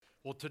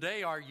Well,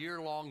 today our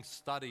year-long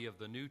study of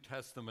the New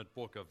Testament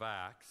book of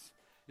Acts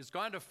is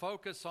going to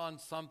focus on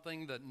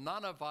something that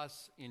none of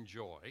us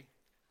enjoy,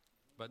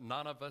 but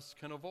none of us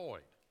can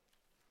avoid.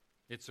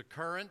 Its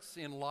occurrence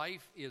in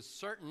life is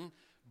certain,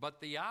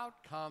 but the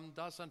outcome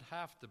doesn't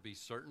have to be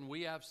certain.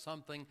 We have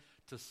something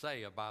to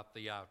say about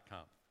the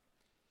outcome.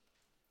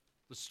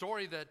 The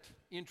story that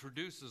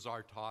introduces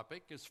our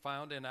topic is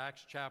found in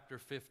Acts chapter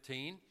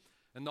 15,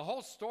 and the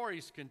whole story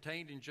is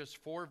contained in just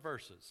 4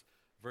 verses.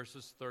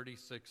 Verses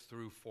 36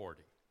 through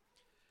 40.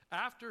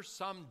 After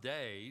some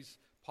days,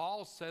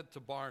 Paul said to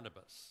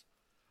Barnabas,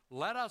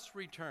 "Let us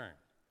return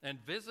and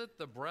visit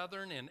the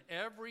brethren in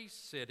every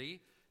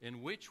city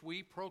in which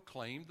we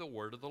proclaim the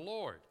word of the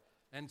Lord,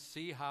 and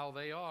see how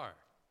they are."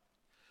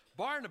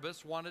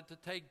 Barnabas wanted to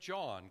take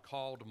John,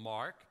 called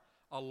Mark,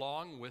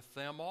 along with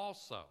them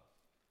also.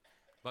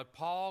 But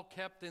Paul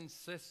kept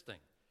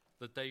insisting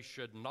that they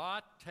should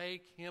not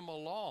take him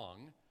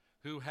along,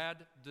 who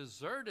had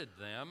deserted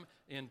them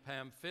in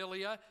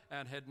Pamphylia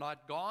and had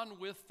not gone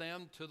with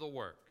them to the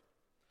work.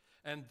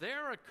 And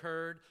there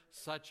occurred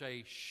such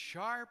a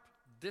sharp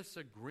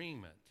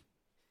disagreement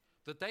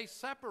that they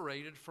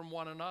separated from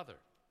one another.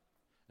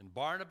 And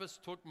Barnabas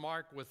took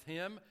Mark with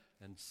him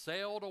and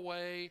sailed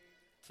away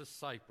to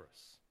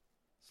Cyprus.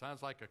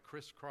 Sounds like a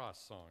crisscross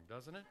song,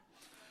 doesn't it?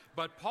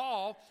 But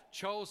Paul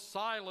chose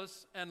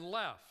Silas and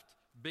left,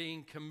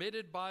 being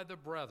committed by the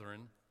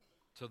brethren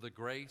to the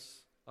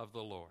grace of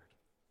the Lord.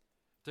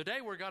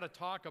 Today we're going to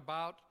talk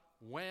about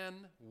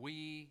when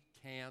we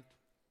can't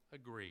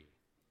agree.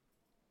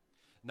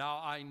 Now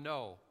I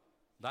know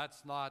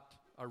that's not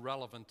a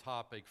relevant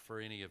topic for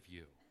any of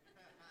you.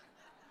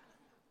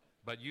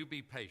 But you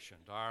be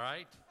patient, all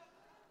right?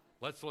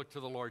 Let's look to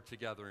the Lord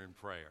together in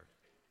prayer.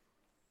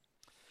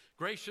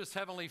 Gracious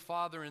Heavenly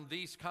Father, in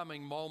these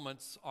coming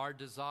moments, our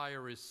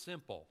desire is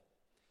simple.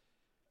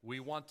 We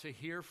want to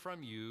hear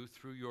from you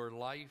through your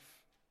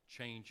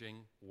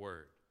life-changing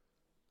word.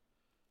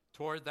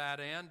 Toward that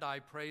end, I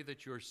pray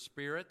that your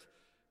Spirit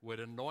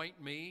would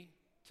anoint me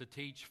to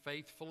teach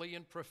faithfully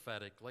and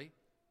prophetically.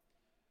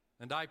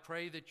 And I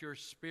pray that your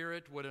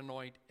Spirit would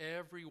anoint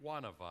every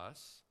one of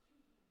us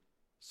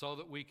so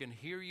that we can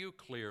hear you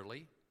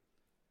clearly,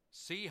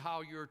 see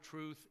how your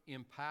truth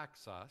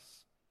impacts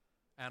us,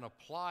 and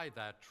apply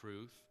that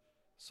truth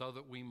so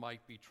that we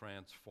might be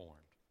transformed.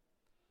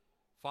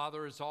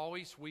 Father, as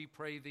always, we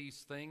pray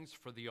these things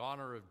for the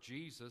honor of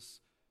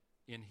Jesus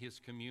in his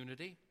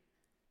community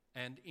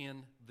and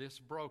in this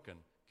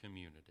broken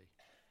community.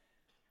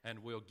 And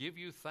we'll give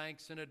you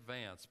thanks in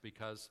advance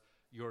because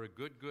you're a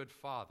good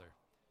Father,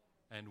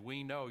 and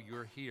we know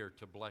you're here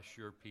to bless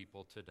your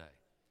people today.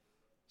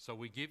 So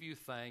we give you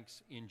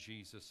thanks in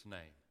Jesus'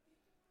 name.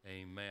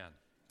 Amen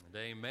and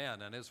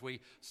amen. And as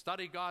we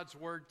study God's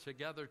word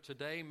together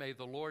today, may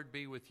the Lord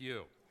be with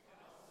you.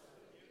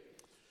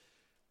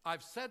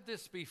 I've said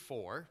this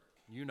before.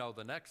 You know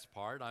the next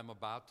part. I'm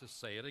about to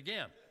say it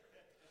again.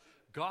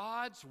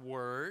 God's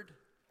word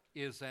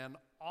is an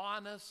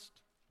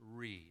honest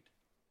read.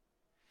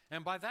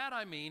 And by that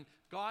I mean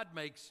God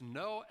makes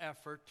no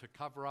effort to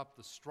cover up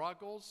the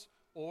struggles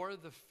or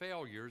the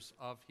failures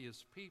of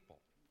his people.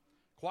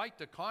 Quite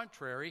the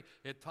contrary,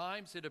 at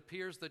times it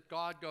appears that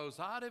God goes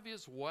out of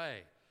his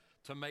way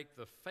to make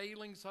the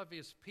failings of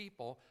his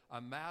people a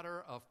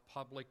matter of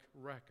public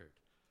record.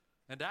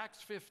 And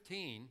Acts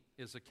 15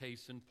 is a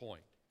case in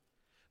point.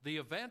 The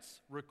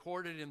events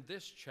recorded in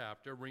this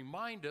chapter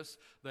remind us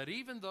that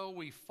even though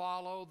we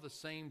follow the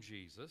same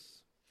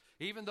Jesus,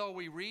 even though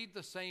we read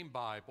the same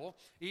Bible,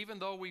 even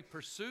though we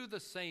pursue the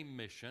same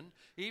mission,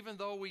 even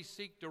though we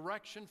seek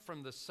direction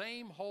from the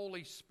same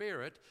Holy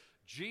Spirit,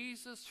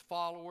 Jesus'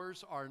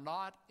 followers are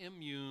not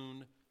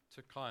immune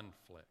to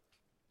conflict.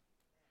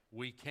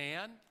 We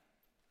can,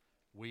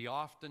 we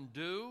often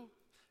do,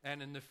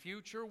 and in the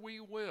future we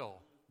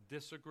will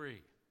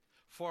disagree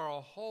for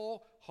a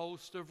whole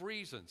host of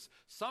reasons.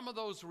 Some of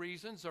those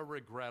reasons are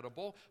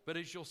regrettable, but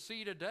as you'll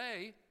see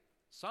today,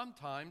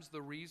 sometimes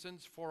the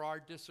reasons for our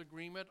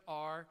disagreement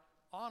are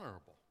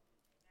honorable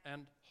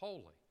and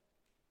holy.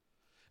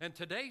 And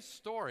today's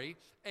story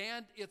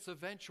and its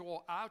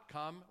eventual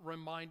outcome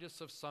remind us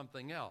of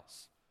something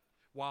else.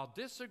 While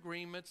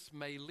disagreements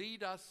may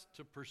lead us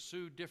to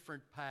pursue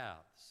different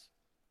paths,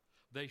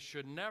 they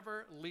should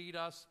never lead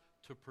us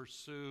to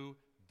pursue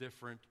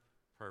different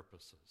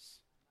purposes.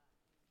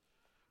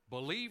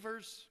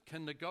 Believers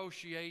can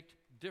negotiate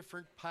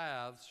different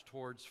paths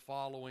towards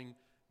following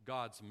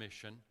God's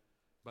mission,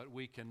 but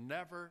we can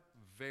never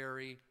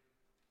vary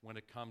when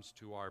it comes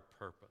to our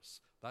purpose.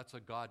 That's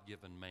a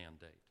God-given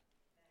mandate.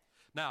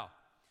 Now,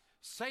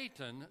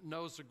 Satan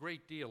knows a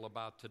great deal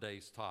about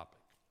today's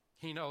topic.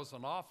 He knows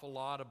an awful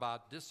lot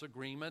about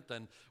disagreement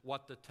and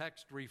what the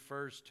text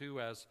refers to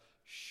as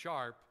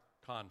sharp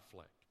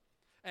conflict.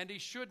 And he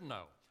should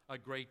know a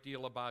great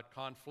deal about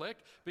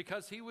conflict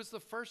because he was the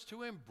first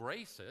to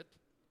embrace it,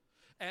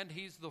 and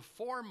he's the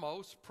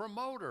foremost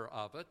promoter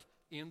of it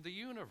in the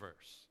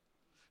universe.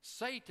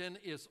 Satan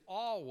is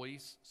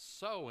always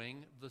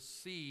sowing the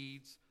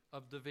seeds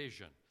of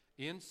division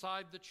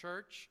inside the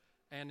church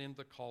and in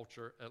the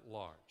culture at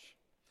large.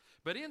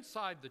 But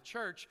inside the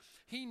church,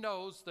 he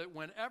knows that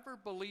whenever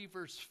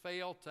believers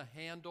fail to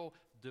handle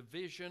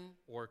division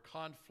or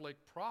conflict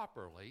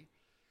properly,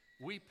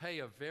 we pay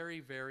a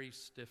very, very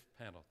stiff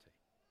penalty.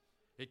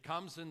 It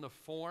comes in the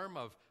form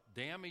of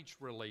damaged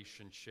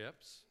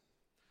relationships,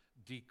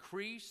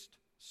 decreased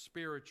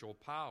spiritual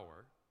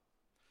power,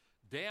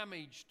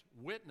 damaged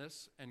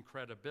witness and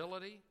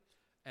credibility,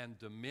 and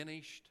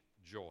diminished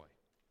joy.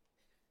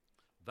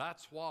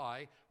 That's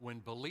why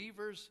when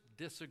believers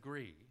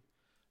disagree,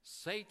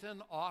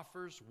 Satan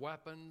offers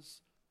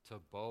weapons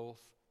to both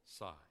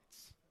sides.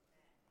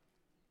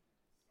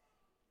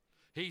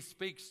 He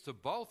speaks to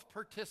both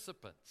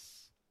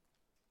participants.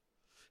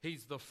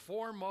 He's the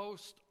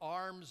foremost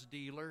arms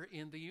dealer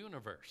in the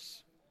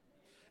universe,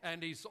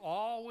 and he's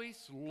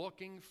always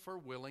looking for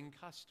willing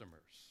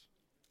customers.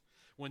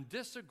 When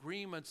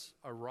disagreements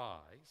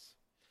arise,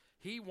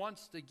 he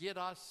wants to get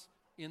us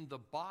in the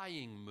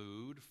buying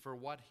mood for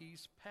what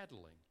he's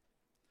peddling.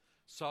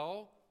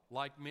 So,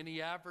 like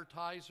many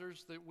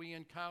advertisers that we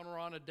encounter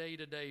on a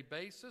day-to-day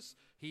basis,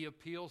 he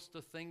appeals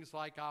to things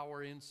like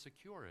our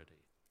insecurity.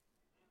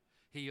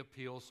 He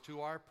appeals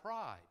to our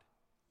pride.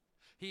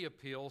 He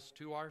appeals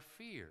to our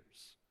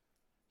fears.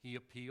 He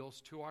appeals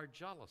to our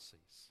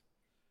jealousies.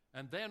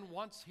 And then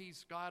once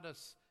he's got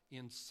us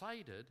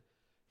incited,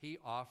 he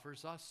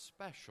offers us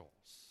specials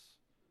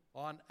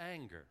on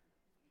anger,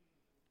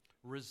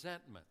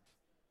 resentment,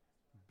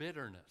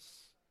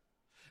 bitterness,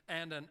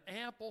 and an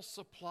ample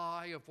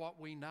supply of what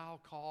we now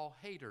call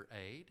hater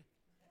aid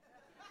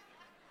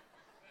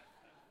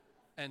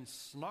and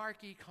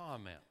snarky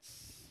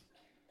comments.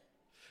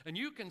 And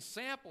you can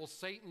sample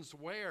Satan's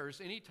wares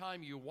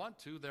anytime you want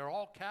to. They're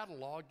all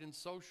cataloged in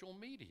social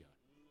media.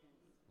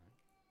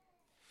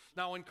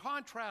 Now, in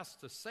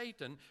contrast to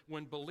Satan,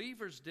 when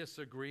believers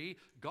disagree,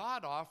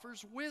 God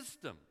offers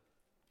wisdom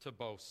to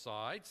both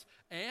sides,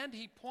 and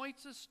he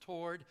points us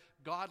toward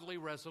godly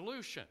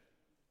resolution.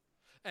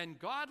 And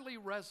godly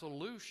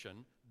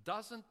resolution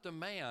doesn't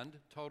demand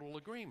total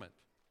agreement.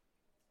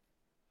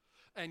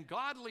 And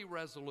godly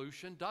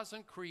resolution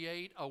doesn't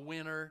create a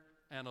winner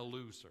and a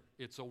loser.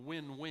 It's a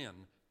win-win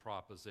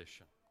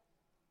proposition.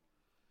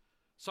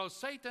 So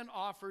Satan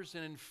offers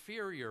an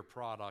inferior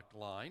product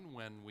line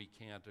when we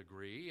can't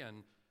agree,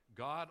 and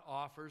God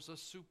offers a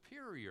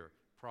superior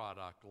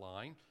product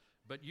line.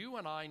 But you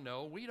and I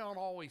know we don't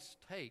always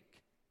take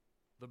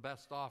the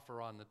best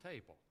offer on the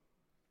table.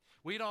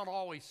 We don't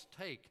always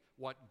take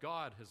what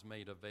God has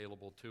made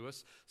available to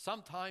us.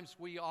 Sometimes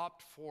we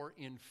opt for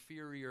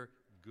inferior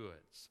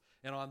goods.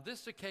 And on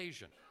this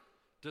occasion,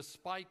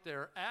 despite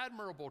their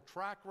admirable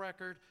track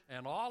record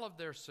and all of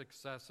their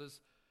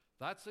successes,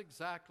 that's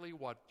exactly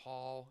what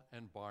Paul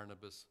and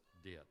Barnabas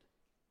did.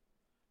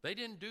 They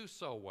didn't do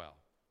so well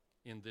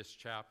in this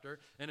chapter,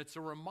 and it's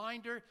a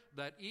reminder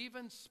that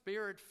even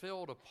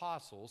spirit-filled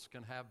apostles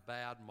can have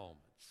bad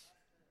moments.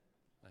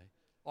 Okay?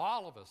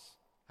 All of us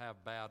have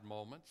bad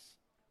moments.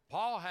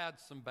 Paul had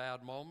some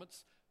bad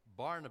moments.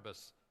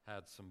 Barnabas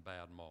had some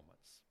bad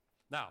moments.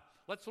 Now,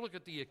 let's look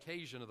at the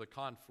occasion of the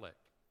conflict.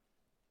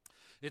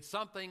 It's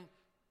something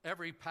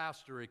every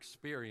pastor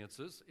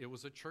experiences. It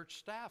was a church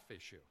staff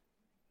issue.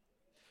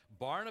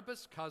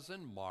 Barnabas'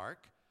 cousin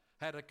Mark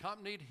had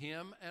accompanied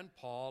him and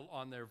Paul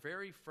on their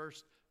very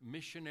first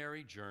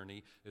missionary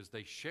journey as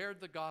they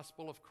shared the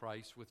gospel of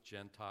Christ with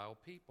Gentile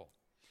people.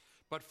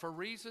 But for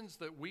reasons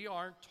that we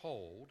aren't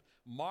told,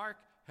 Mark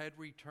had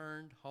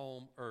returned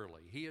home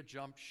early. He had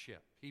jumped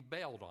ship. He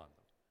bailed on them.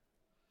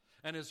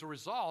 And as a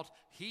result,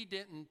 he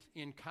didn't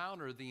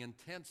encounter the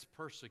intense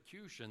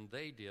persecution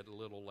they did a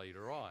little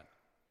later on.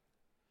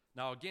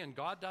 Now again,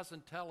 God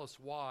doesn't tell us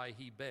why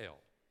he bailed.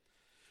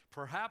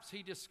 Perhaps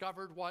he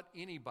discovered what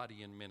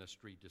anybody in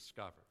ministry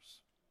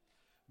discovers.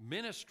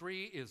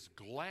 Ministry is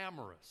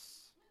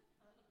glamorous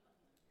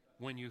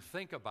when you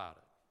think about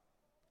it.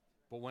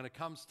 But when it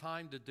comes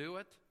time to do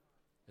it,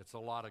 it's a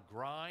lot of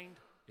grind,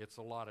 it's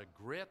a lot of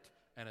grit,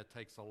 and it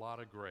takes a lot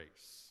of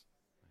grace.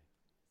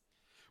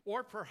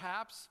 Or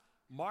perhaps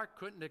Mark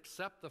couldn't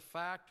accept the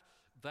fact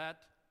that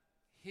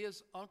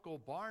his uncle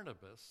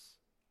Barnabas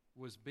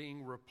was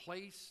being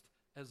replaced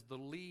as the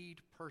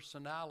lead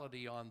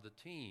personality on the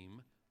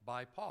team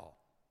by Paul.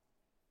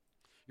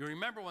 You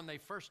remember when they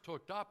first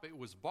hooked up, it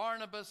was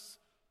Barnabas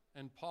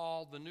and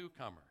Paul, the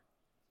newcomer.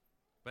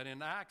 But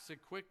in Acts,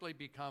 it quickly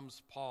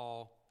becomes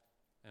Paul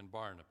and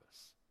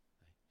Barnabas.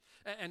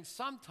 And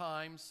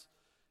sometimes,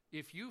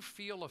 if you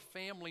feel a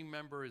family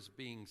member is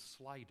being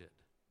slighted,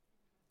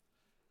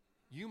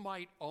 you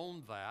might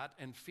own that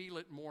and feel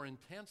it more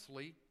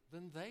intensely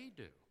than they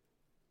do.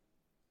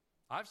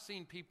 I've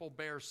seen people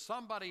bear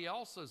somebody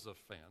else's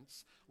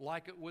offense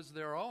like it was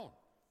their own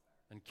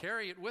and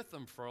carry it with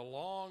them for a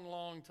long,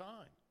 long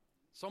time.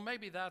 So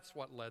maybe that's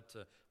what led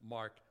to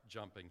Mark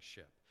jumping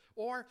ship.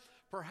 Or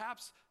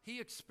perhaps he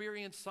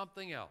experienced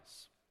something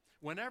else.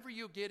 Whenever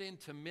you get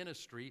into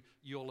ministry,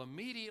 you'll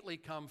immediately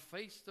come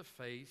face to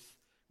face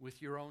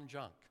with your own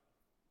junk.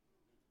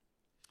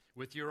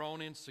 with your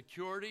own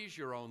insecurities,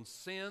 your own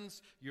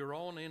sins, your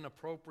own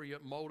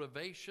inappropriate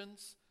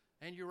motivations,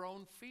 and your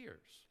own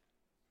fears.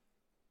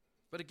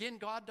 But again,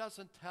 God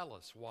doesn't tell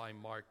us why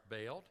Mark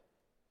bailed,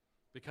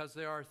 because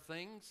there are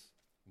things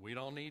we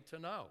don't need to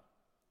know.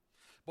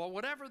 But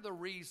whatever the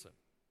reason,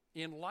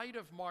 in light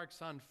of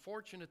Mark's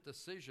unfortunate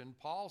decision,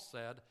 Paul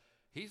said,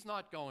 he's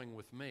not going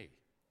with me.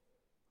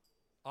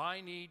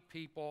 I need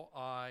people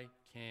I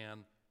can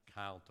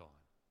count on.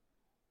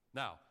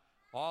 Now,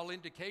 all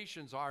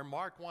indications are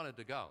Mark wanted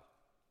to go.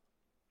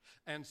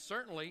 And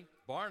certainly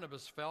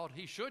Barnabas felt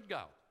he should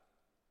go.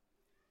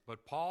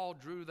 But Paul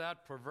drew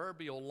that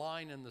proverbial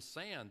line in the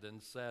sand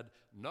and said,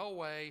 no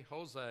way,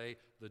 Jose,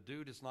 the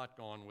dude is not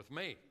going with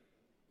me.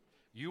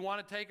 You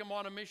want to take him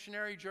on a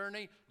missionary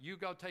journey? You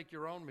go take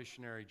your own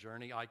missionary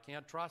journey. I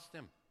can't trust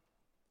him.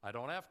 I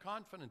don't have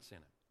confidence in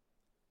him.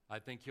 I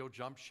think he'll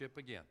jump ship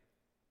again.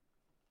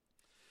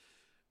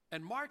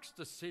 And Mark's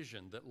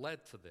decision that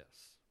led to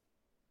this,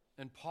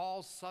 and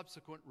Paul's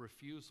subsequent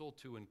refusal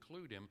to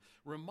include him,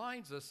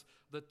 reminds us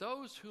that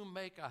those who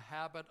make a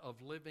habit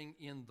of living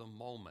in the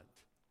moment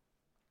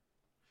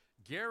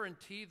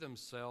guarantee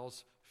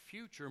themselves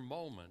future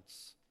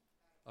moments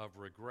of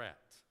regret.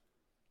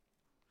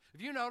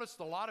 Have you noticed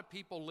a lot of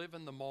people live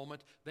in the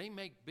moment? They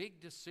make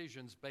big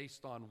decisions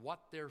based on what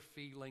they're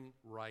feeling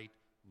right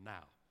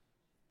now.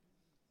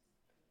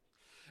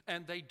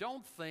 And they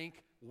don't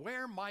think,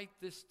 where might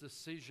this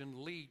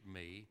decision lead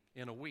me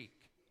in a week,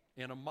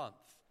 in a month,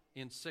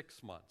 in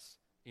 6 months,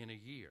 in a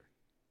year?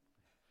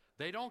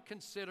 They don't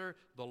consider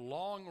the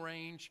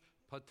long-range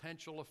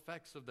potential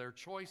effects of their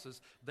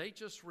choices. They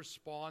just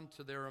respond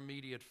to their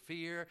immediate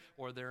fear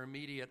or their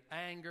immediate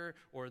anger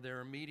or their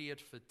immediate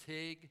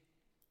fatigue.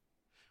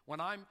 When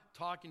I'm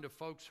talking to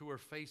folks who are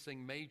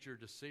facing major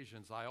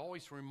decisions, I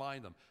always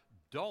remind them,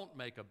 don't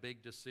make a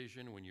big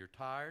decision when you're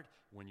tired,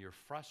 when you're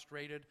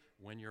frustrated,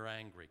 when you're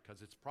angry,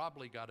 because it's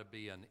probably got to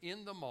be an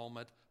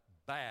in-the-moment,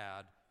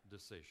 bad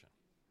decision.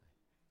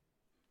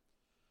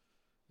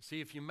 See,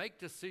 if you make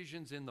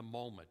decisions in the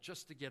moment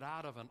just to get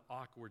out of an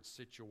awkward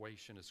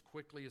situation as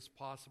quickly as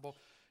possible,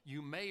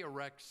 you may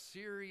erect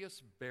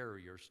serious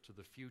barriers to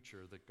the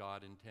future that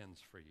God intends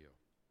for you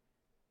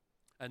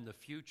and the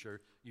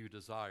future you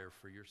desire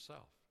for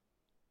yourself.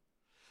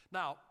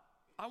 Now,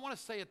 I want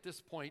to say at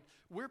this point,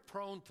 we're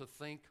prone to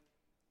think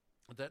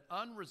that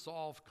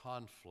unresolved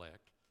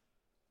conflict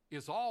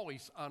is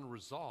always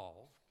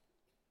unresolved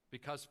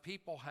because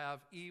people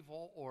have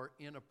evil or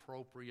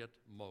inappropriate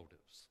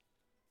motives.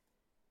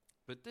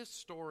 But this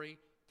story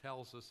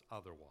tells us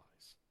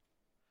otherwise.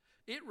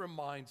 It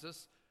reminds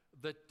us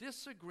that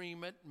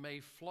disagreement may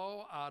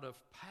flow out of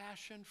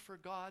passion for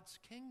God's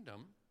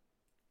kingdom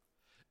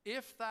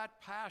if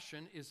that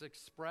passion is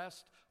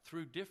expressed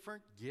through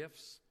different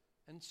gifts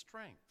and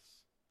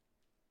strengths.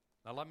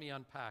 Now let me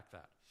unpack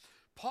that.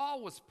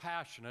 Paul was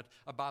passionate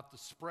about the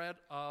spread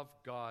of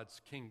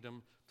God's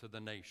kingdom to the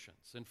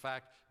nations. In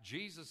fact,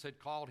 Jesus had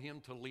called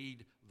him to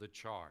lead the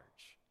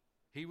charge.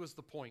 He was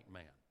the point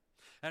man.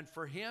 And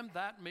for him,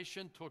 that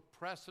mission took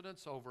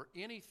precedence over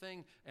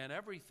anything and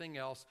everything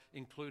else,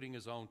 including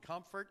his own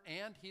comfort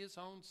and his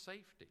own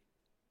safety.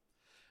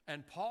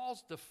 And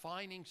Paul's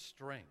defining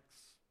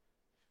strengths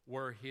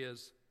were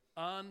his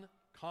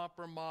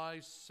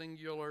uncompromised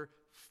singular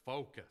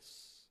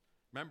focus.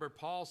 Remember,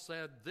 Paul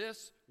said,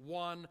 this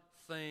one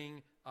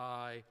thing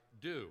I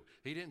do.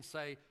 He didn't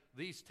say,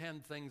 these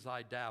 10 things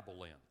I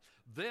dabble in.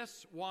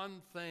 This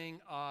one thing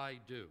I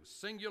do.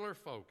 Singular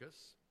focus.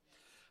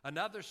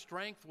 Another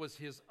strength was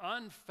his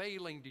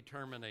unfailing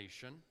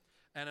determination,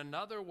 and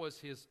another was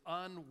his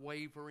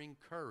unwavering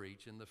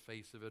courage in the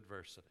face of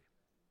adversity.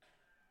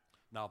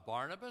 Now,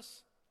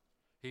 Barnabas,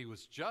 he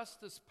was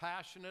just as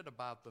passionate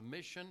about the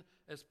mission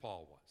as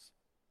Paul was,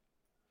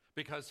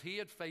 because he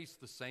had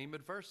faced the same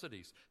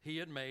adversities. He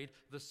had made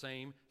the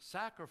same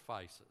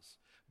sacrifices,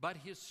 but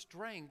his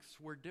strengths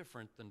were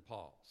different than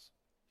Paul's.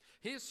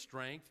 His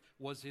strength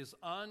was his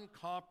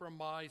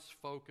uncompromised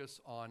focus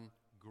on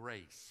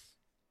grace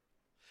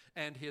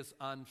and his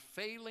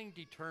unfailing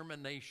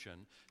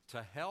determination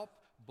to help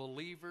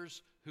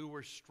believers who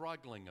were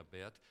struggling a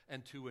bit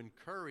and to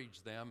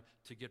encourage them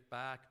to get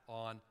back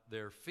on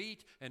their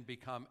feet and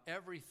become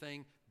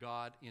everything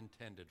God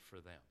intended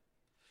for them.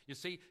 You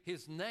see,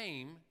 his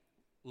name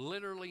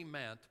literally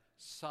meant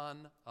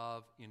son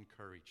of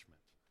encouragement.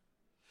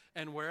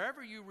 And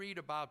wherever you read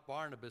about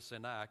Barnabas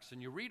in Acts,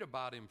 and you read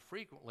about him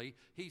frequently,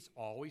 he's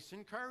always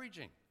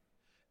encouraging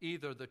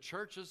either the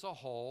church as a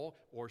whole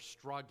or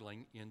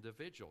struggling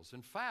individuals.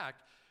 In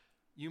fact,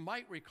 you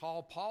might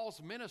recall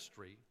Paul's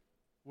ministry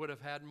would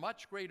have had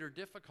much greater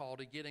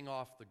difficulty getting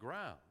off the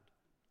ground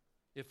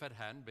if it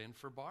hadn't been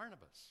for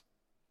Barnabas.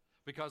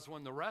 Because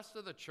when the rest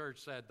of the church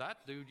said,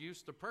 that dude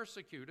used to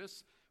persecute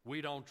us, we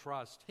don't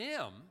trust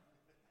him,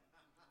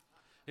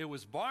 it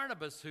was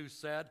Barnabas who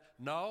said,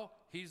 no,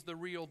 he's the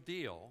real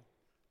deal.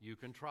 You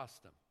can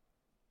trust him.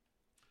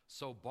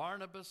 So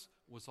Barnabas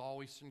was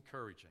always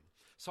encouraging.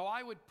 So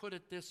I would put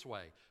it this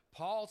way.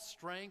 Paul's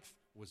strength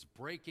was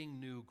breaking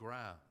new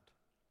ground.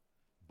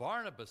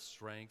 Barnabas'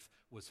 strength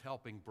was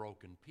helping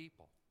broken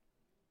people.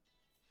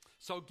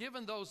 So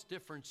given those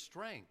different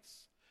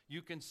strengths,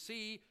 you can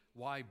see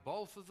why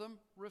both of them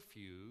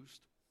refused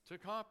to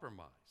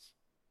compromise.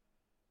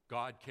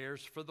 God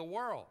cares for the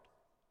world,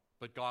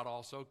 but God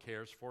also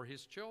cares for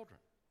his children.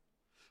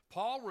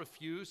 Paul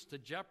refused to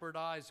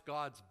jeopardize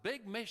God's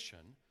big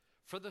mission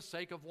for the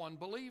sake of one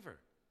believer.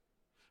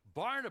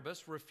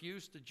 Barnabas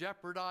refused to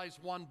jeopardize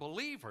one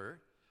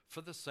believer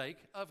for the sake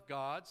of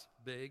God's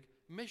big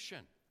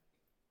mission.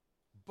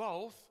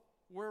 Both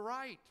were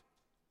right.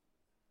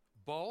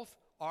 Both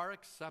are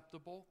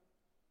acceptable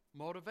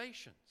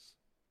motivations.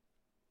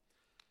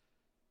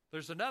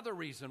 There's another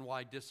reason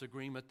why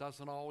disagreement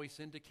doesn't always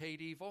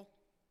indicate evil.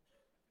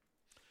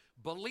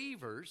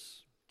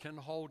 Believers can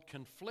hold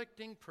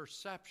conflicting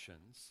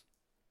perceptions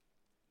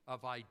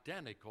of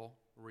identical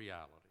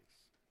realities.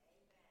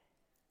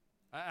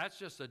 That's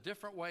just a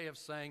different way of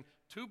saying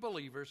two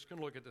believers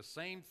can look at the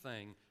same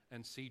thing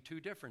and see two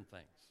different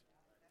things.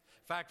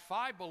 In fact,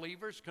 5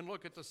 believers can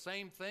look at the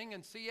same thing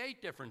and see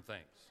 8 different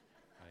things.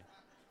 Right?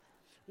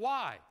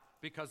 Why?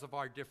 Because of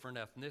our different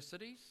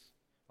ethnicities,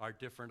 our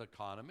different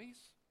economies,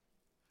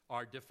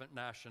 our different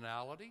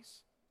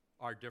nationalities,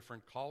 our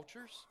different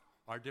cultures,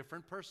 our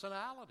different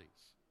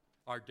personalities,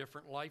 our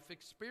different life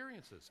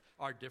experiences,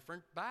 our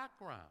different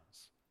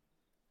backgrounds.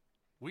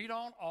 We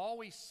don't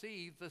always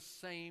see the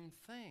same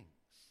things,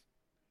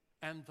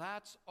 and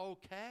that's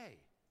okay.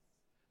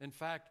 In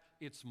fact,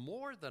 it's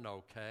more than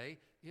okay,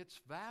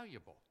 it's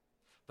valuable.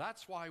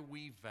 That's why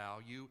we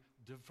value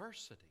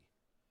diversity.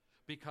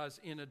 Because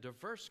in a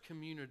diverse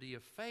community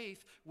of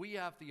faith, we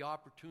have the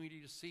opportunity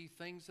to see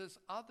things as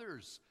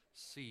others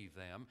see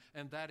them,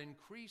 and that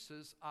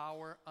increases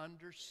our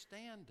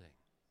understanding.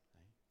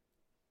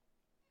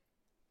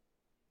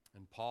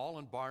 And Paul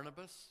and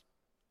Barnabas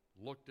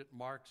looked at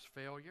Mark's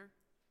failure,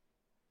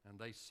 and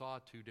they saw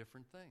 2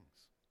 different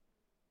things.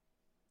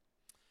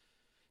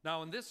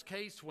 Now, in this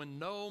case, when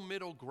no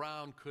middle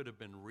ground could have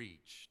been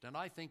reached, and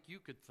I think you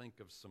could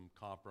think of some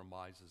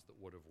compromises that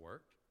would have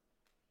worked,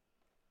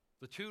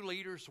 the 2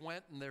 leaders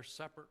went in their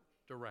separate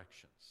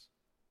directions.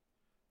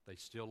 They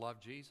still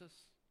loved Jesus.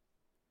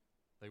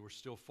 They were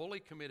still fully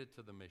committed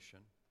to the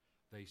mission.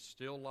 They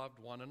still loved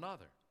one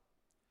another.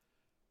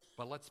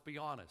 But let's be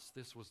honest,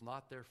 this was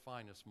not their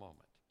finest moment.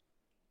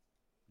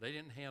 They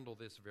didn't handle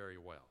this very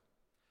well.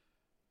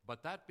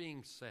 But that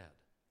being said,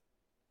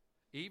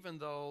 even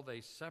though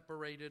they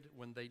separated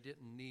when they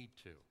didn't need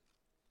to,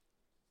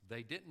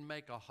 they didn't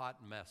make a hot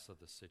mess of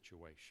the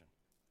situation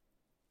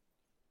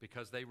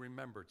because they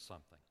remembered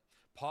something.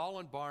 Paul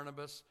and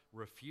Barnabas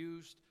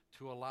refused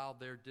to allow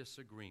their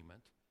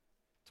disagreement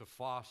to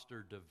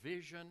foster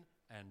division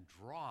and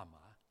drama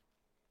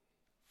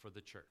for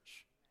the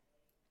church.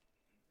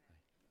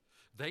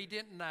 They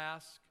didn't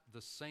ask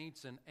the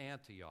saints in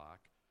Antioch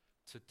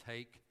to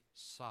take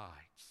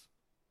sides.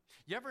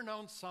 You ever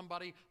known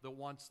somebody that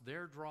wants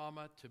their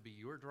drama to be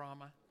your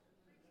drama?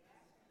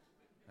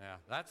 Yeah,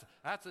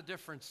 that's a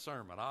different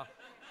sermon. Yeah.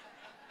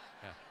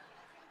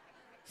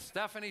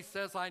 Stephanie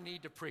says I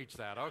need to preach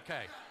that.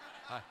 Okay.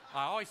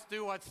 I always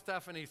do what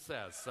Stephanie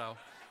says, so.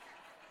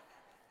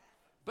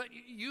 But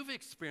you've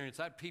experienced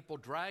that, people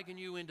dragging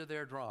you into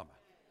their drama.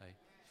 Okay?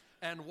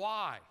 And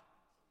why?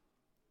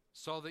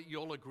 So that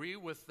you'll agree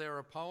with their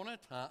opponent?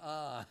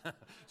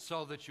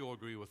 So that you'll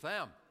agree with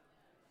them.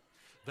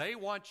 They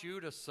want you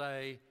to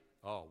say,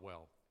 oh,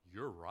 well,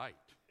 you're right.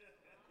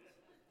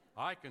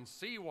 I can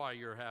see why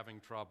you're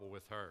having trouble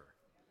with her.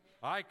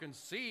 I can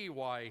see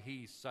why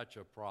he's such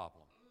a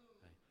problem.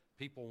 Okay?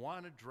 People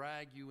want to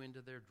drag you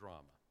into their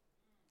drama.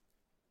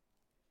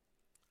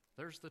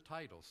 There's the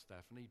title,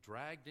 Stephanie,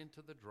 Dragged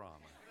into the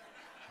Drama.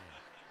 Yeah.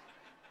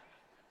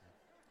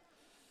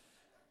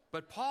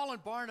 But Paul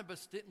and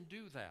Barnabas didn't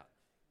do that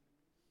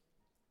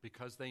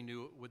because they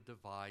knew it would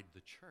divide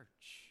the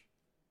church.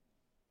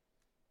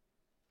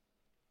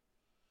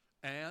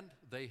 And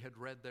they had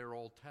read their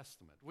Old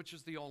Testament, which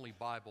is the only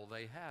Bible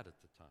they had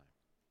at the time.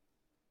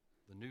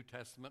 The New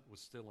Testament was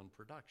still in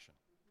production.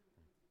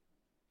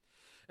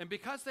 And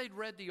because they'd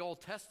read the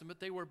Old Testament,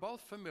 they were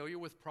both familiar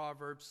with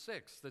Proverbs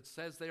 6 that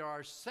says there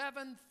are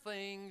 7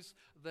 things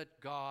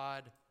that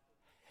God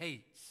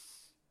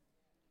hates.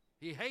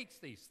 He hates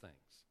these things.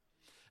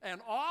 And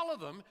all of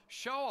them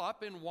show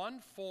up in one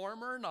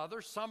form or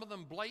another, some of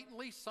them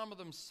blatantly, some of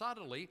them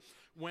subtly,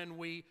 when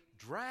we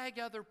drag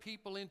other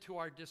people into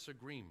our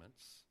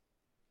disagreements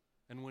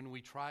and when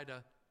we try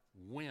to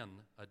win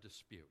a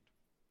dispute.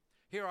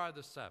 Here are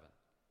the 7.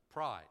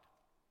 Pride.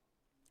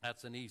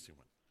 That's an easy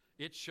one.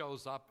 It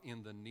shows up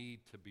in the need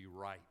to be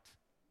right,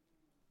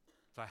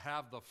 to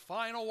have the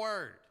final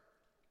word,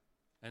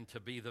 and to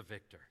be the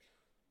victor.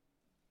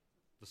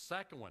 The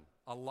second one,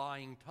 a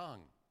lying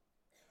tongue.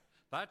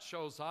 That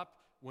shows up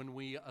when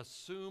we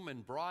assume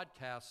and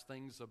broadcast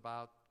things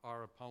about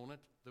our opponent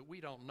that we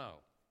don't know.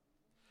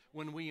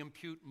 When we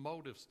impute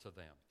motives to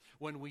them.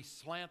 When we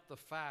slant the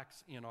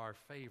facts in our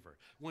favor.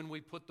 When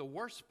we put the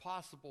worst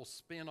possible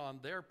spin on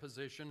their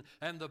position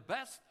and the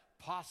best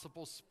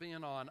possible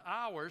spin on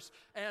ours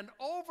and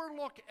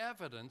overlook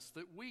evidence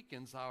that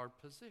weakens our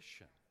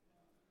position.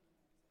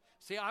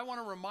 See, I want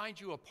to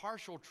remind you a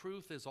partial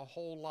truth is a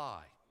whole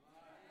lie.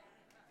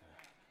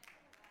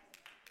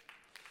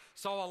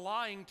 So a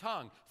lying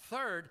tongue.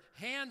 Third,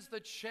 hands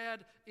that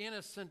shed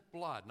innocent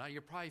blood. Now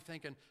you're probably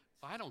thinking,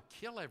 I don't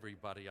kill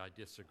everybody I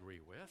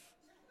disagree with.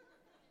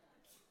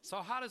 So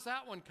how does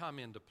that one come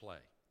into play?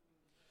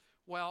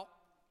 Well,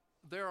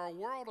 there are a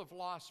world of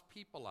lost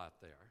people out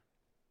there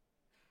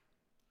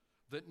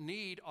that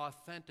need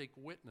authentic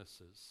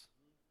witnesses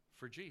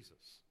for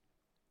Jesus.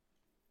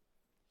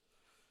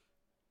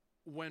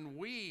 When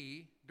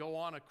we go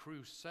on a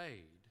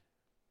crusade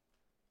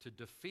to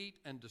defeat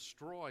and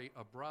destroy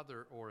a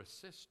brother or a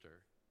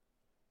sister,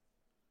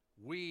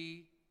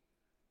 we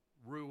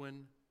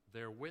ruin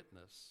their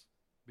witness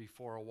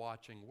before a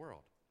watching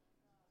world.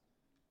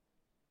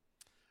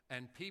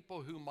 And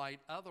people who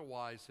might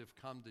otherwise have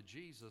come to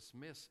Jesus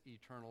miss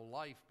eternal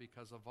life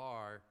because of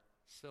our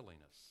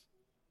silliness.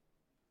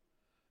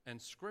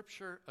 And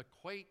Scripture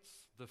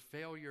equates the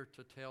failure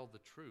to tell the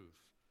truth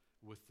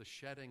with the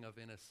shedding of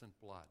innocent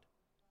blood.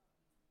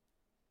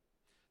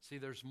 See,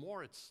 there's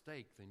more at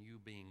stake than you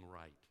being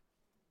right.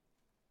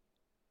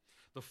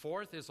 The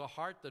fourth is a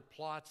heart that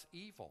plots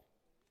evil.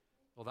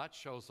 Well, that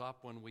shows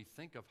up when we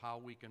think of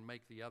how we can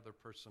make the other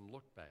person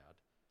look bad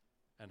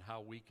and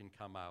how we can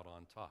come out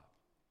on top.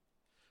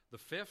 The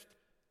fifth,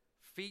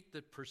 feet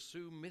that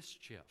pursue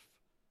mischief,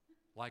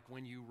 like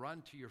when you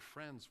run to your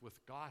friends with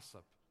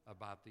gossip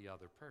about the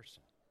other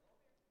person.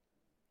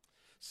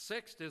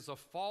 Sixth is a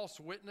false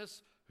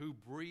witness who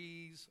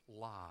breathes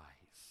lies.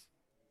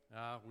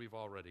 We've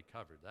already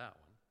covered that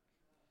one.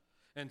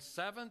 And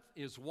seventh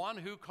is one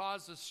who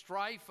causes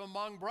strife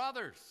among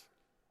brothers.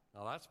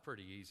 Now that's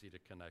pretty easy to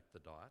connect the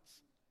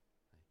dots.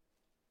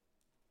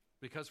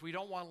 Because we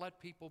don't want to let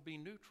people be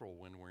neutral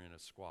when we're in a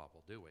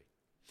squabble, do we?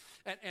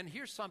 And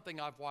here's something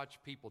I've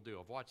watched people do.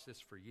 I've watched this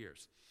for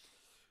years.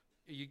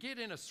 You get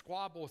in a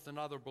squabble with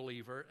another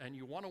believer and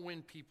you want to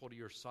win people to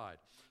your side.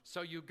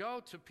 So you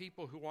go to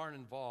people who aren't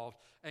involved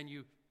and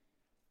you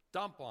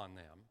dump on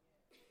them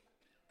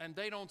and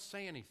they don't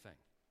say anything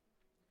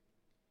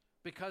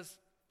because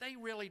they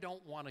really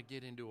don't want to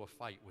get into a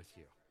fight with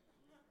you.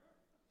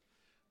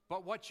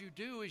 But what you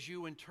do is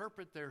you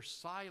interpret their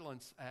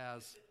silence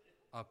as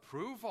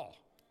approval.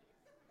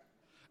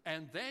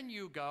 And then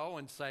you go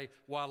and say,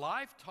 well,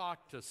 I've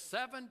talked to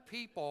 7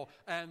 people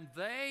and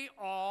they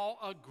all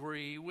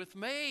agree with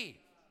me.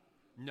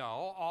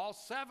 No, all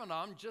 7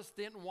 of them just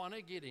didn't want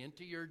to get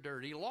into your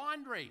dirty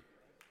laundry.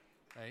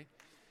 Okay?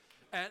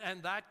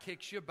 And that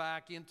kicks you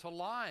back into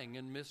lying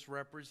and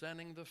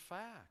misrepresenting the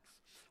facts.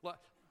 Look,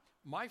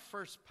 my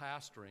first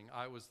pastoring,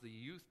 I was the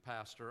youth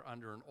pastor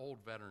under an old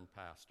veteran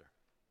pastor.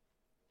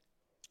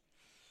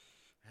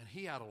 And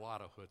he had a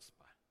lot of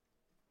chutzpah.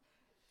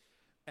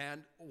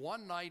 And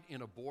one night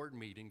in a board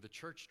meeting, the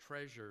church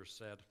treasurer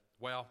said,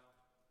 well,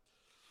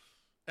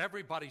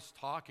 everybody's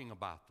talking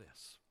about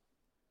this.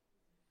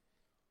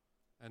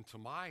 And to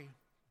my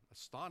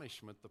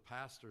astonishment, the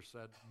pastor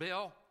said,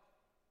 Bill,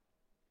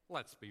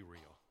 let's be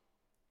real.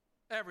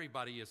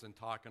 Everybody isn't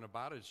talking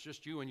about it. It's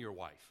just you and your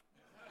wife.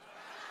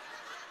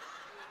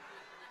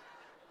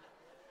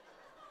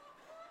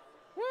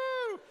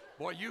 Woo!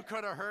 Boy, you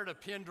could have heard a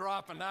pin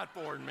drop in that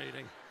board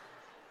meeting.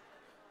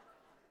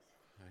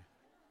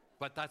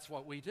 But that's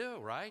what we do,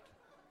 right?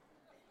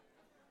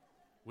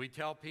 We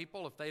tell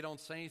people if they don't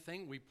say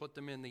anything, we put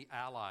them in the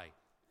ally.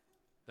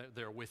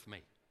 They're with me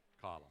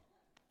column.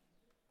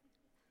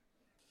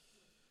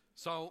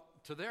 So,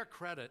 to their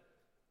credit,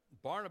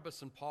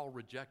 Barnabas and Paul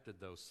rejected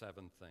those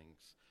 7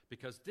 things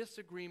because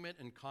disagreement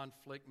and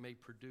conflict may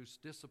produce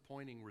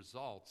disappointing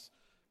results,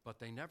 but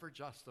they never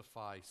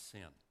justify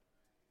sin.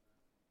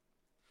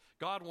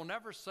 God will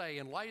never say,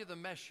 in light of the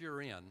mess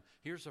you're in,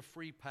 here's a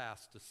free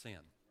pass to sin.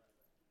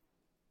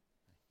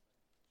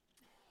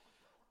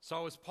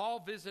 So as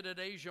Paul visited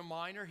Asia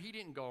Minor, he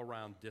didn't go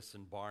around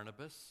dissing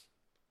Barnabas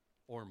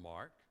or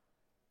Mark.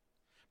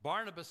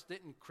 Barnabas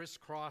didn't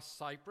crisscross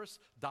Cyprus,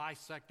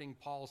 dissecting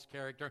Paul's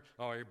character.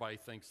 Oh, everybody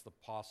thinks the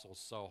apostle's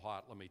so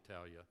hot, let me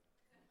tell you.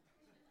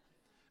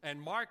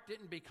 And Mark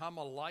didn't become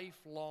a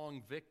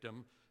lifelong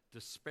victim,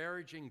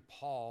 disparaging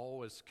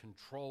Paul as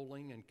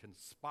controlling and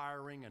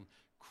conspiring and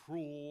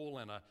cruel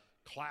and a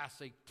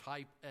classic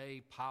type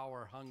A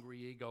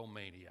power-hungry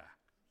egomaniac.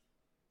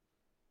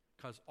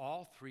 Because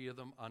all 3 of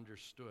them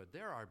understood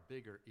there are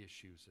bigger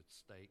issues at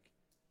stake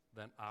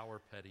than our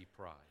petty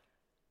pride.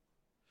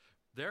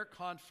 Their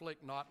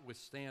conflict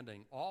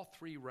notwithstanding, all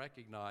 3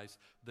 recognize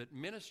that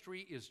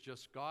ministry is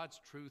just God's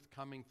truth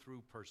coming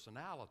through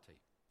personality.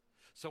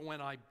 So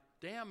when I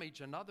damage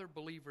another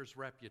believer's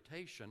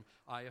reputation,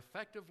 I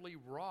effectively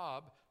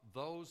rob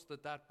those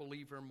that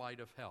believer might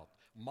have helped.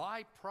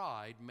 My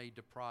pride may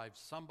deprive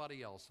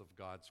somebody else of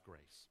God's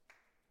grace.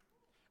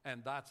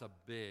 And that's a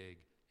big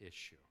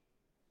issue.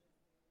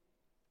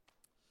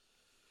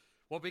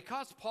 Well,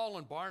 because Paul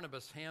and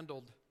Barnabas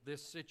handled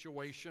this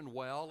situation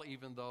well,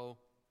 even though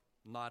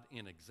not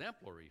in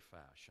exemplary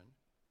fashion,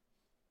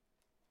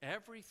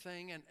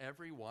 everything and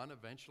everyone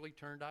eventually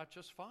turned out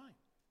just fine.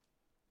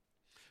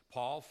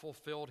 Paul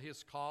fulfilled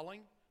his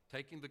calling,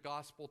 taking the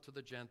gospel to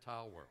the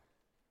Gentile world,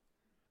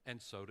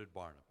 and so did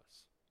Barnabas.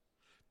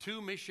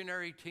 2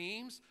 missionary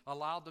teams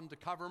allowed them to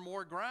cover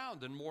more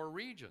ground and more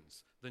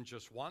regions than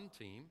just one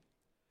team.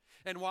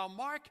 And while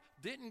Mark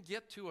didn't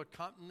get to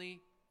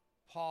accompany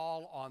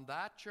Paul on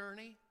that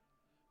journey,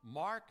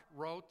 Mark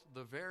wrote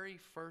the very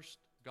first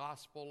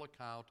gospel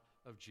account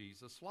of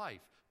Jesus'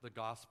 life, the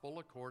gospel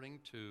according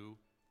to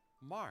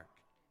Mark.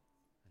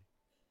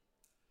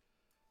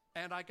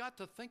 And I got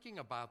to thinking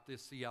about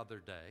this the other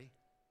day.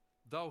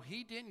 Though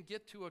he didn't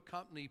get to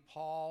accompany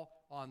Paul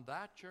on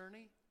that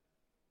journey,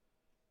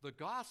 the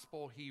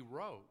gospel he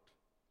wrote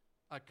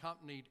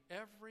accompanied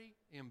every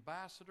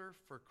ambassador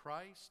for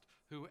Christ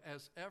who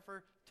has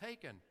ever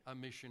taken a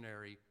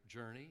missionary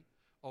journey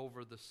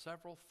over the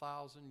several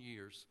thousand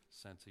years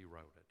since he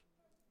wrote it.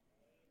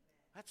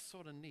 That's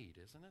sort of neat,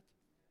 isn't it?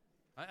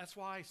 That's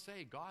why I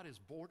say God is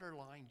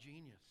borderline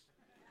genius.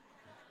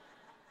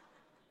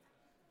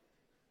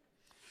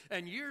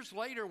 And years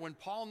later, when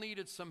Paul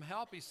needed some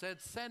help, he said,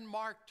 "Send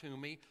Mark to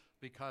me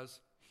because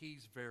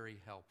he's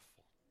very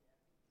helpful."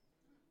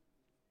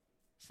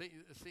 See,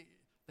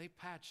 they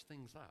patch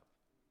things up.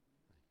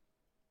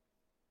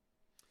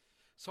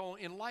 So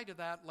in light of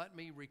that, let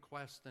me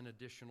request an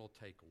additional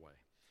takeaway.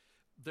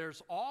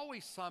 There's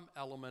always some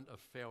element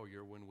of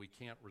failure when we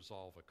can't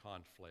resolve a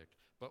conflict,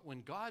 but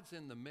when God's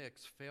in the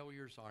mix,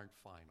 failures aren't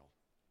final.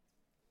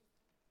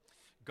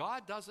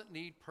 God doesn't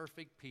need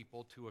perfect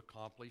people to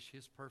accomplish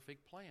his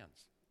perfect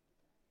plans.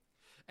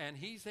 And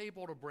he's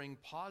able to bring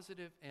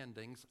positive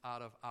endings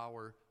out of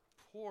our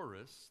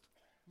poorest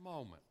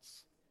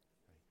moments.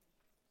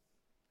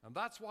 And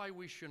that's why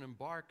we should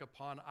embark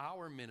upon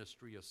our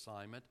ministry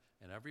assignment,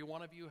 and every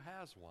one of you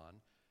has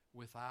one,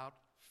 without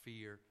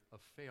fear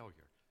of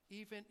failure.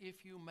 Even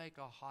if you make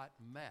a hot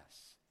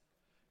mess,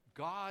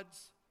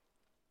 God's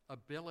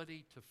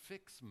ability to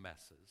fix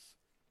messes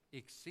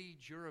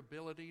exceeds your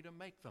ability to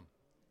make them.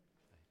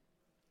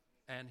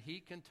 And he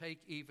can take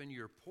even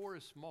your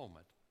poorest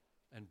moment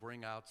and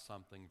bring out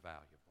something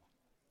valuable.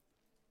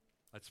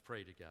 Let's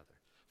pray together.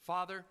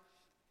 Father,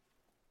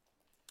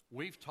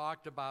 we've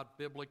talked about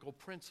biblical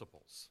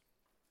principles.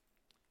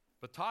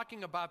 But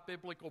talking about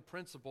biblical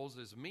principles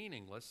is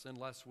meaningless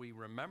unless we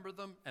remember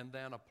them and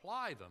then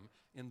apply them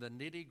in the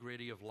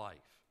nitty-gritty of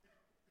life.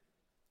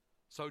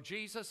 So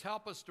Jesus,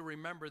 help us to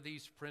remember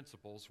these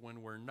principles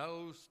when we're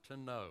nose to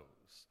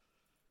nose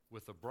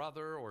with a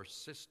brother or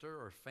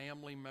sister or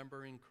family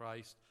member in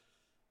Christ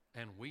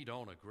and we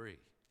don't agree.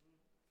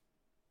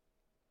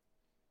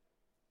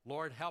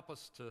 Lord, help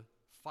us to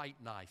fight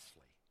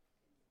nicely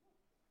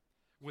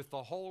with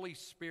the Holy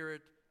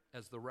Spirit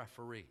as the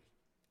referee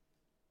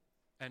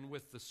and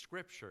with the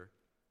Scripture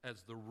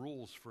as the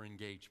rules for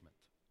engagement.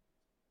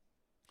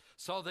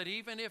 So that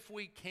even if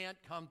we can't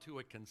come to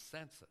a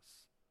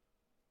consensus,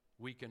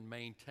 we can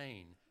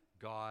maintain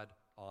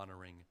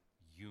God-honoring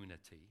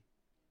unity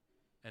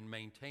and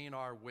maintain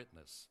our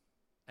witness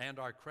and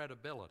our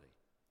credibility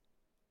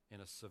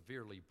in a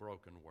severely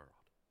broken world.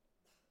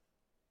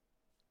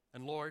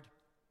 And Lord,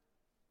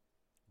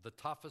 the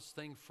toughest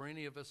thing for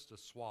any of us to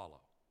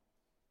swallow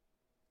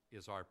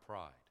is our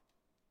pride.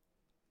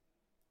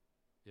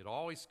 It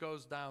always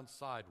goes down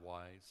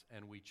sidewise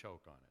and we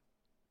choke on it.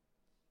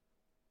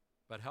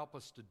 But help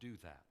us to do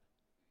that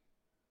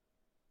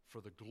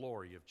for the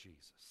glory of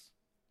Jesus.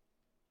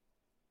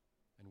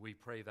 And we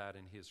pray that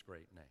in his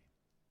great name.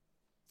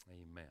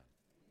 Amen.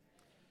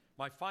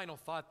 My final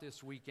thought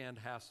this weekend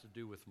has to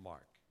do with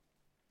Mark.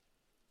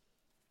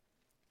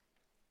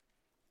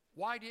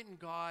 Why didn't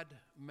God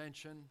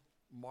mention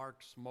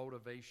Mark's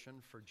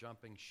motivation for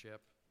jumping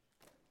ship?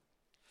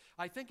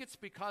 I think it's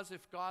because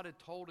if God had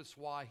told us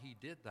why he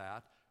did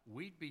that,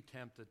 we'd be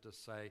tempted to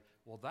say,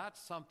 well,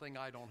 that's something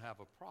I don't have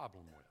a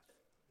problem with.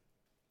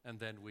 And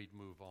then we'd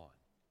move on.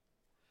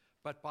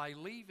 But by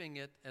leaving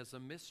it as a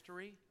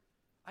mystery,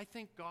 I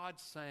think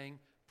God's saying,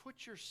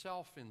 put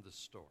yourself in the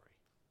story.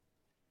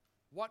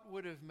 What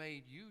would have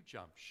made you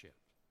jump ship?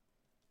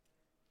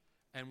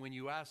 And when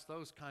you ask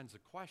those kinds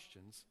of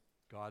questions,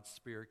 God's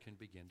Spirit can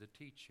begin to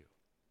teach you.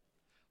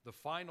 The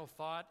final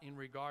thought in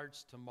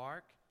regards to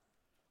Mark,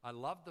 I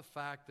love the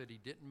fact that he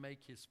didn't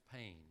make his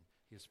pain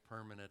his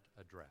permanent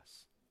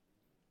address.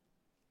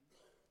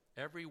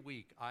 Every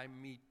week I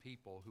meet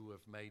people who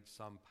have made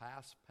some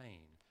past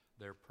pain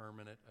their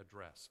permanent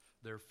address.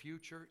 Their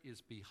future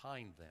is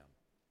behind them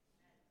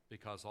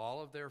because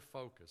all of their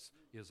focus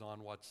is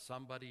on what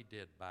somebody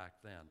did back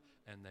then,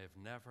 and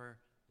they've never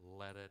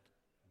let it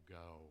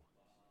go.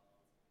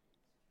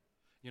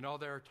 You know,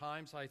 there are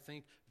times I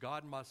think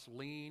God must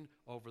lean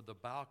over the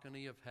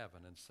balcony of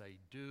heaven and say,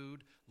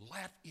 dude,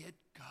 let it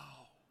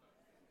go.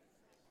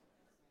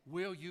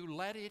 Will you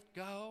let it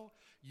go?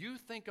 You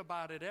think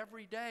about it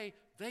every day.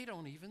 They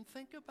don't even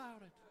think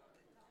about it.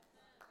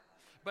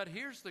 But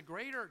here's the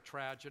greater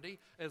tragedy.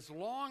 As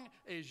long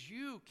as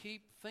you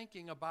keep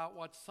thinking about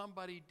what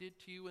somebody did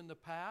to you in the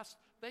past,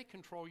 they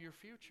control your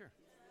future.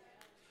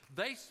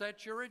 They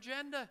set your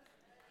agenda.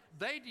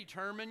 They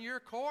determine your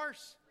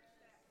course.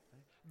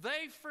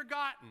 They've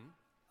forgotten,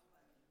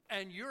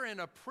 and you're in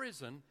a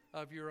prison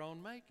of your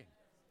own making.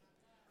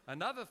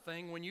 Another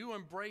thing, when you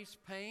embrace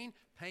pain,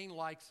 pain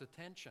likes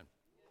attention.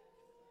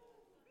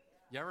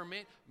 You ever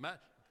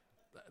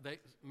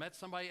met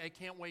somebody, they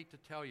can't wait to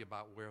tell you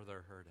about where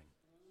they're hurting.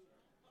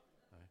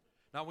 Right?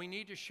 Now, we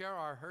need to share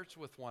our hurts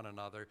with one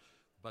another,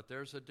 but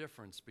there's a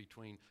difference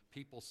between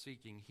people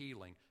seeking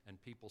healing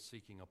and people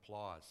seeking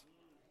applause.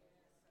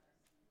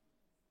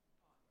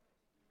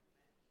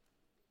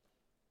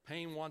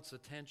 Pain wants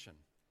attention.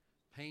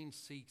 Pain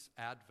seeks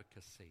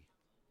advocacy.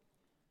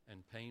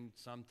 And pain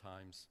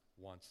sometimes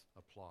wants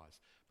applause.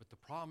 But the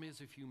problem is,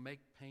 if you make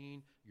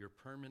pain your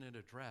permanent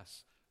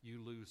address, you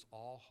lose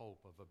all hope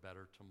of a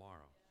better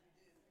tomorrow.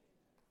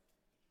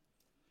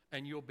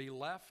 And you'll be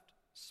left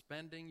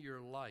spending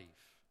your life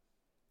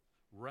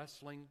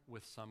wrestling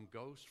with some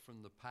ghost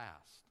from the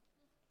past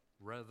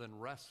rather than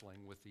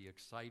wrestling with the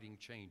exciting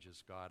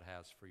changes God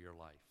has for your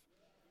life.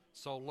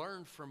 So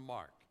learn from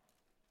Mark.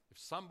 If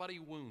somebody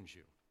wounds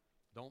you,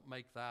 don't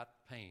make that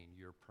pain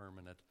your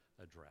permanent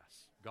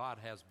address. God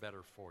has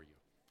better for you.